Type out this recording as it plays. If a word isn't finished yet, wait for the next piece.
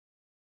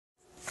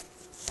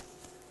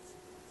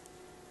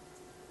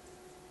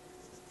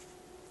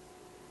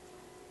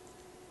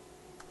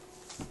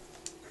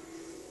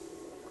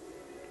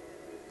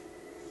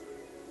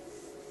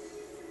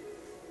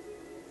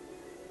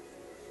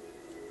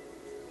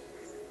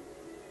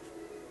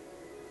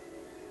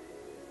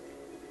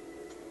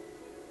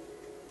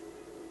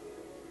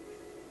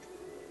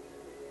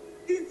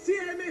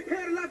Insieme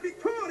per la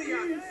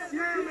vittoria!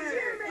 Insieme!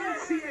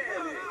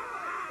 Insieme!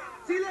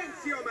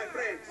 Silenzio, my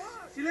friends!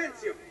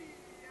 Silenzio!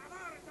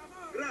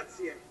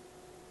 Grazie.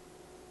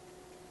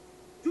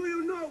 Do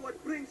you know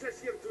what brings us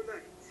here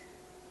tonight?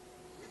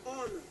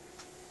 Honor.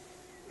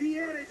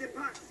 Viere de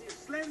Pazzi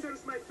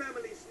slanders my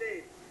family's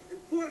name and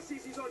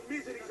forces his own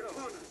miseries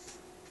upon us.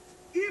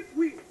 If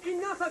we...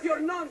 Enough of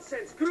your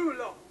nonsense,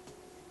 Grullo!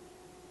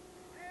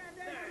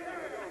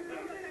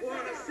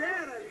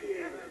 Buonasera,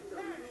 Viere.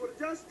 We were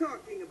just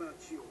talking about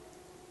you.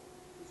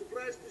 I'm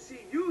surprised to see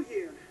you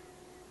here.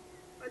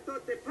 I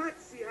thought the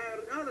Pazzi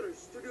hired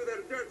others to do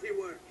their dirty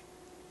work.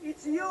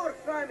 It's your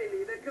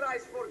family that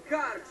cries for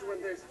guards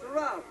when there's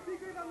trouble,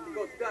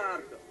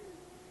 Gottardo.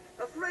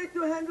 Afraid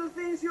to handle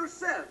things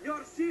yourself.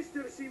 Your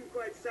sister seemed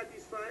quite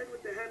satisfied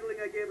with the handling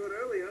I gave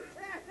her earlier.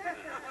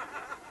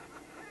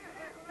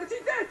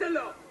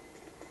 Uccidetelo!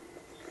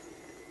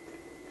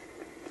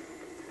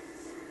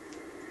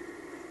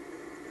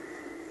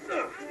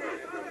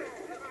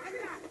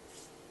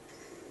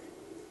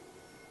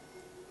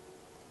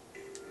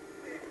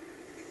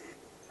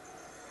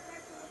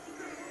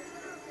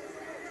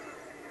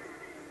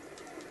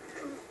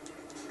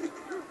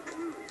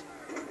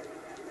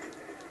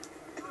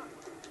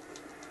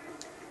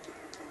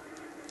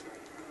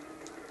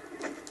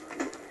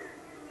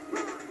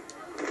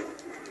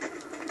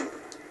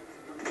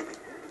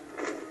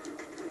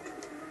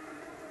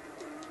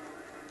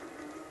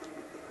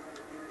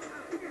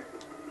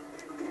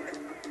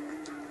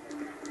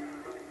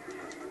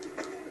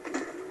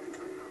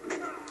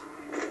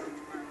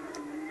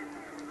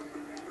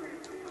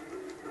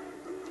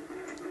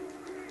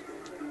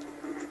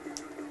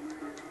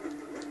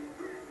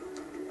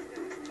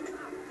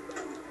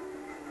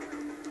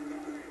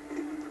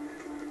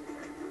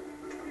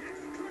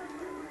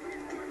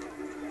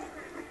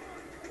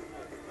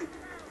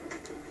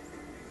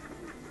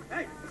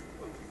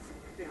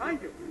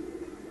 Behind you!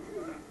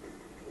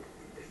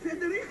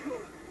 Federico!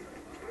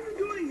 What are you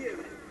doing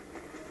here?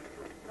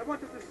 I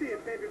wanted to see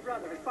if baby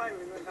brother had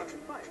finally learned how to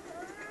fight.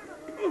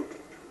 Oh.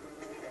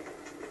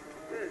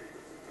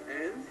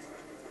 And?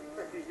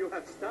 You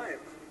have style.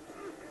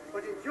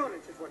 But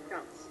endurance is what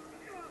counts.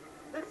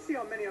 Let's see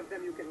how many of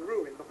them you can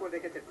ruin before they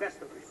get the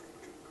best of you.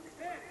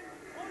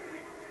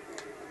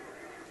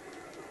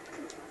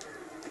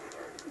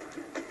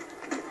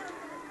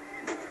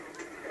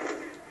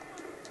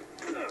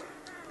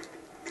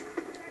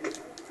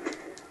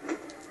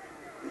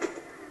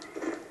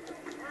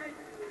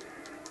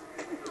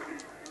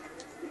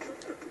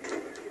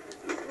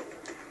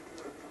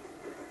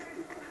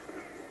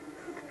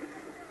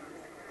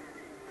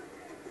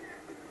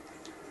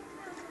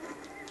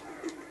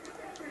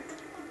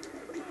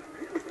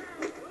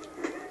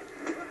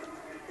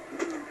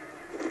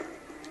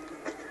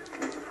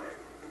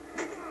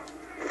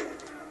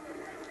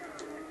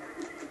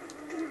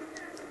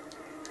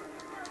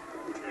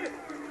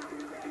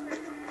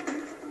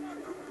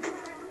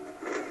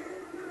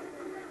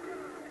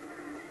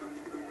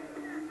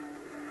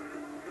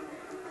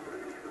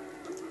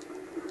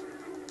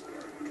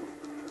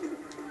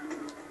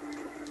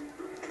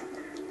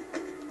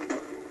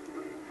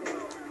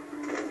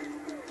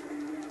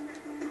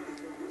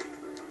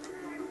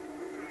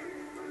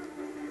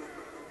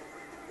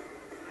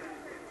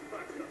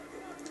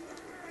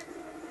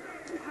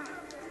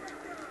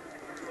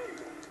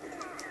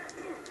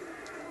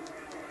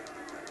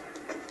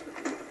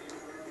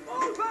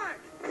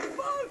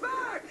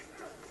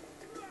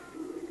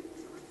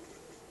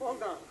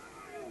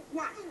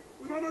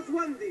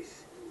 Won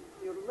this.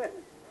 Your lip.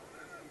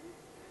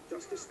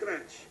 Just a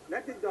scratch.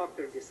 Let the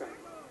doctor decide.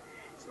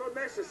 It's not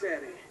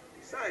necessary.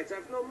 Besides,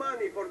 I've no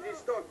money for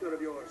this doctor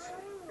of yours.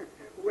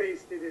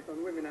 Wasted it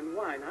on women and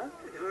wine, huh?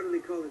 I'd hardly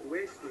call it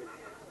wasted.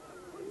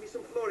 Give me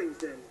some florins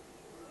then.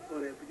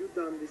 Or have you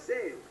done the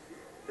same?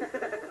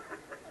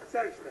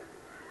 Search them.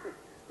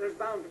 There's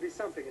bound to be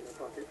something in the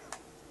pockets.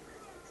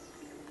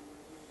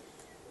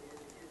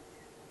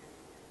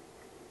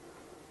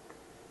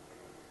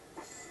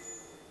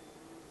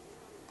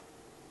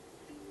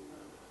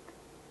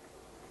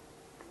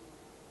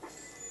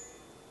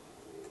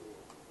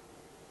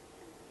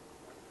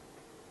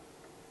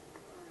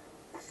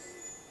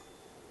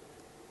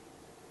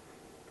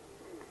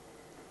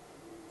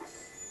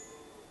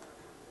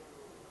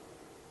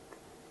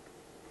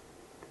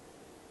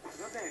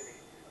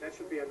 That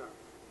should be enough.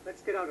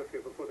 Let's get out of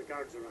here before the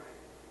guards arrive.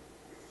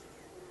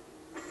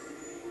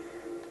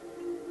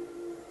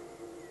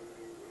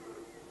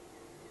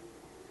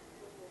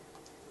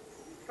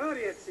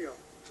 Hurry, Ezio.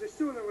 The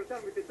sooner we're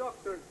done with the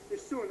doctor, the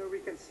sooner we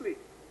can sleep.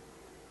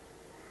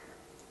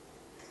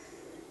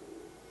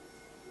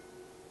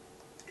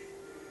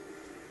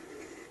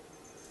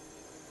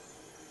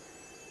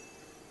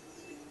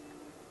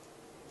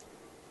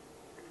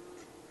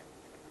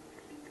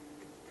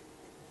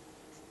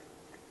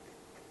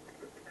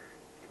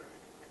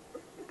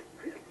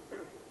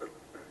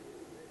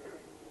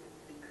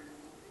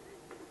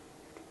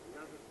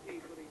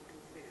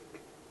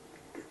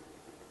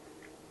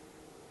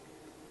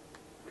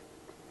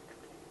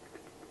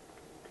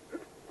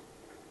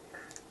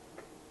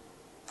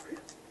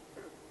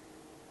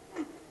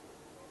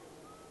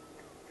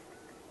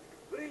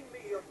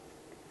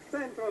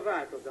 Ben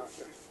trovato,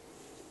 Doctor.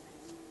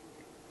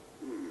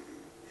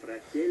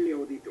 Fratelli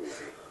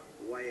auditori,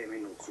 why am I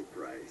not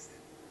surprised?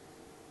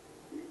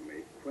 You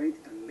make quite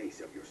a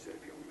mess of yourself,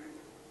 young man.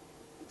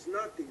 It's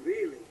nothing,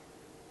 really.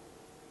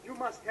 You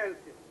must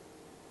help him.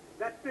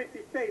 That pretty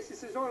face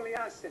is his only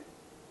asset.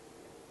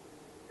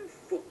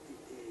 Fuck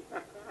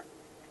it.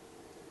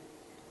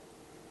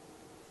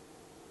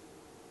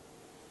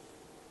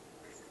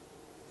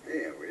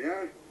 There we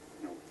are.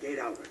 Now get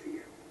out of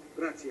here.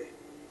 Grazie.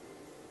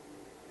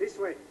 This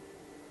way.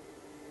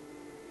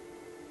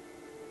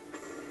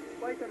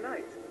 Quite a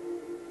night.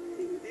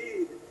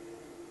 Indeed.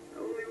 I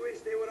only wish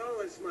they were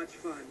all as much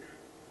fun.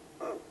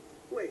 Oh,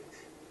 wait.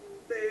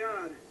 They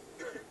are.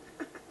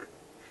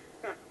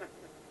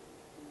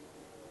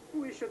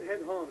 We should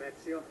head home,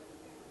 Ezio.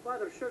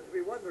 Father's sure to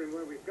be wondering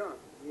where we've gone.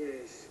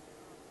 Yes.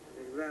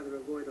 I'd rather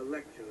avoid a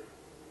lecture.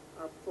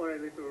 Up for a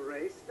little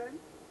race, then?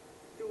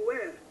 To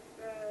where?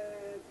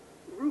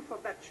 Roof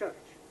of that church.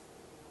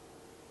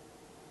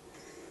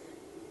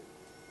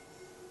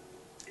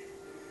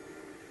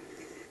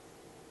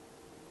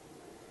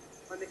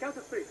 On the count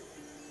of three.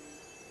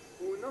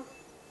 Uno,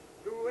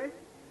 due,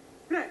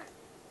 tre.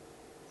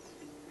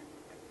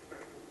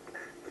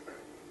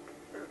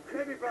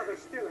 Baby brother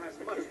still has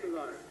much to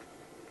learn.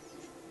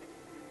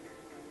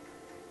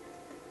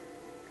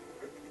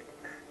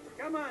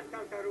 Come on,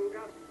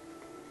 Tartaruga.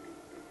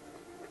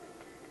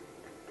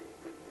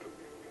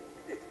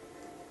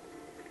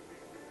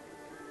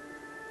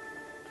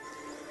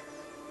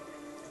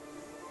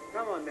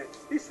 Come on then,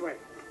 this way.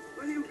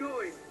 Where are you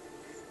going?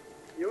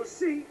 You'll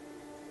see.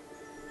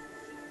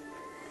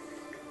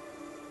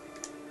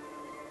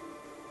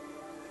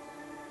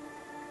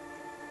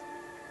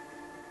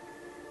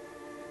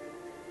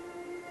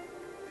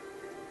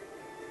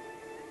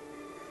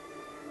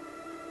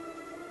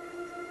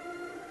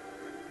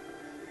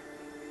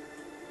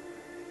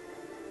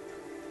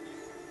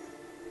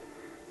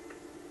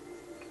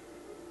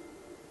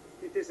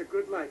 It is a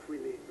good life we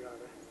lead, brother.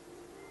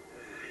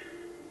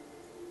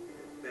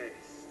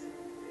 Best.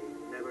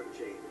 They never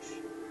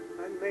change.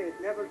 And may it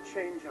never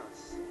change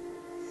us.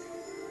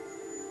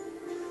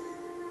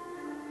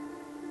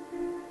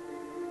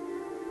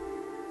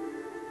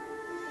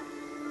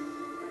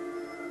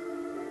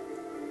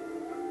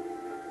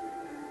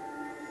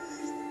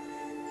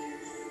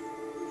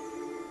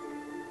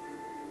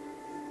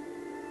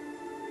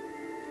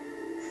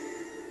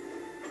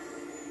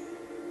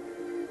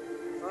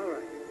 All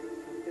right.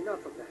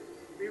 Enough of that.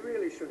 We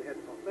really should head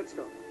home. Let's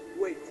go.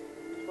 Wait.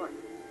 What?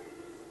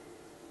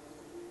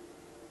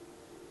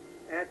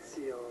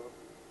 Ezio,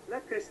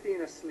 let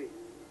Christina sleep.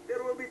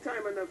 There will be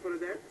time enough for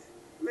that.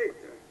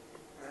 Later.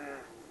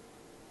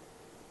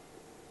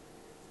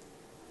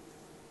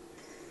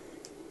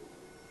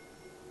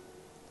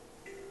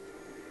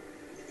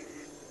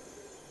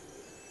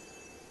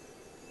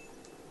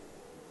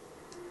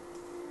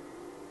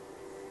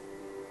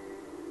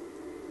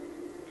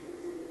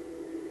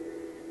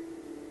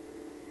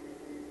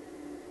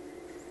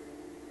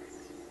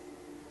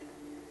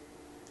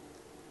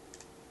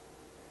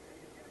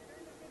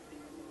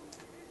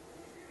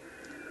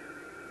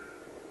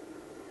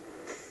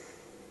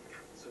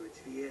 So it's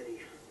Vieri.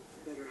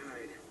 Better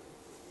hide.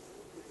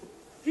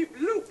 Keep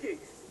looking!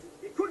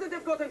 He couldn't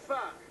have gotten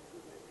far.